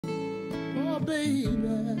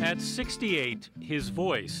baby. At 68, his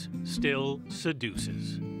voice still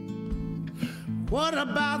seduces. What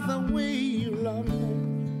about the way you love me?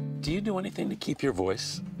 Do you do anything to keep your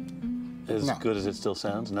voice as good as it still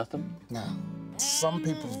sounds? Nothing? No. Some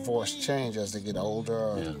people's voice change as they get older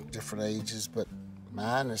or different ages, but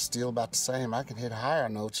mine is still about the same. I can hit higher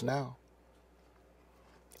notes now.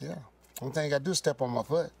 Yeah. Only thing I do is step on my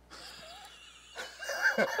foot.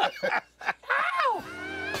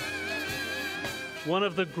 One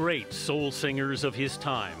of the great soul singers of his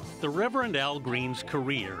time, the Reverend Al Green's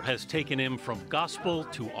career has taken him from gospel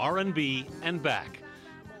to R&B and back,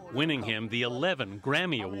 winning him the 11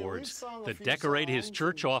 Grammy Awards that decorate his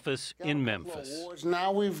church office in Memphis.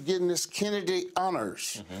 Now we've getting this Kennedy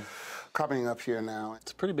Honors coming up here now.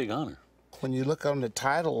 It's a pretty big honor. When you look on the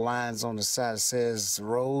title lines on the side, it says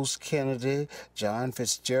Rose Kennedy, John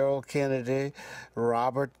Fitzgerald Kennedy,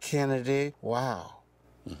 Robert Kennedy. Wow.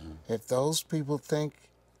 If those people think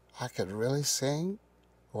I could really sing,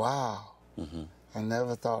 wow. I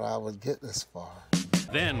never thought I would get this far.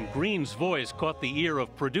 Then Green's voice caught the ear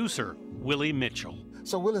of producer Willie Mitchell.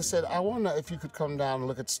 So Willie said, I wonder if you could come down and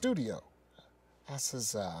look at the studio. I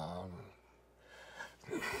says,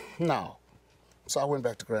 no. So I went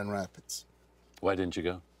back to Grand Rapids. Why didn't you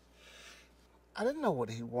go? I didn't know what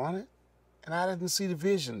he wanted, and I didn't see the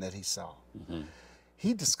vision that he saw.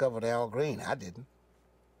 He discovered Al Green, I didn't.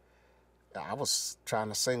 I was trying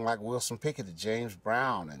to sing like Wilson Pickett, James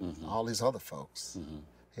Brown, and all these other folks.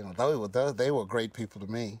 You know, they were great people to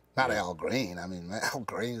me. Not Al Green. I mean, Al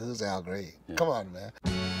Green, who's Al Green? Come on, man.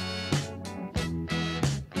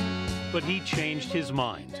 But he changed his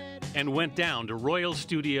mind and went down to Royal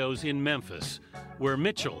Studios in Memphis, where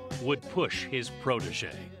Mitchell would push his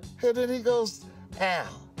protege. And then he goes, Al.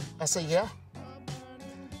 I say, yeah.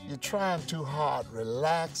 You're trying too hard.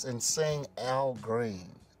 Relax and sing Al Green.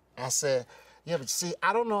 I said, yeah, but see,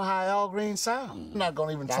 I don't know how Al Green sounds. I'm not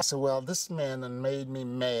gonna even try. I said, well, this man done made me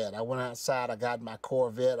mad. I went outside, I got my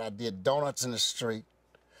Corvette, I did donuts in the street.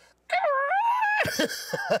 And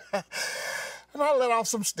I let off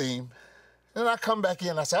some steam. Then I come back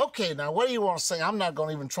in, I say, okay, now what do you want to sing? I'm not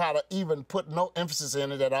gonna even try to even put no emphasis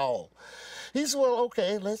in it at all. He said, well,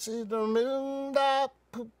 okay, let's see. I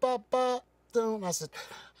said,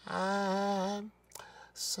 I'm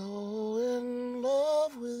so in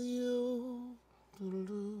love with you,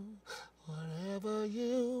 whatever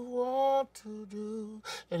you want to do.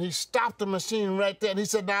 And he stopped the machine right there, and he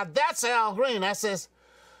said, now that's Al Green. I says,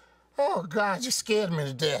 oh, God, you scared me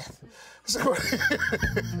to death. So,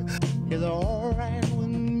 it's all right with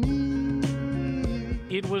me.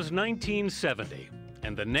 It was 1970,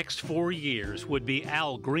 and the next 4 years would be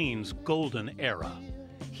Al Green's golden era.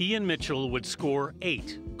 He and Mitchell would score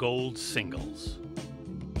 8 gold singles.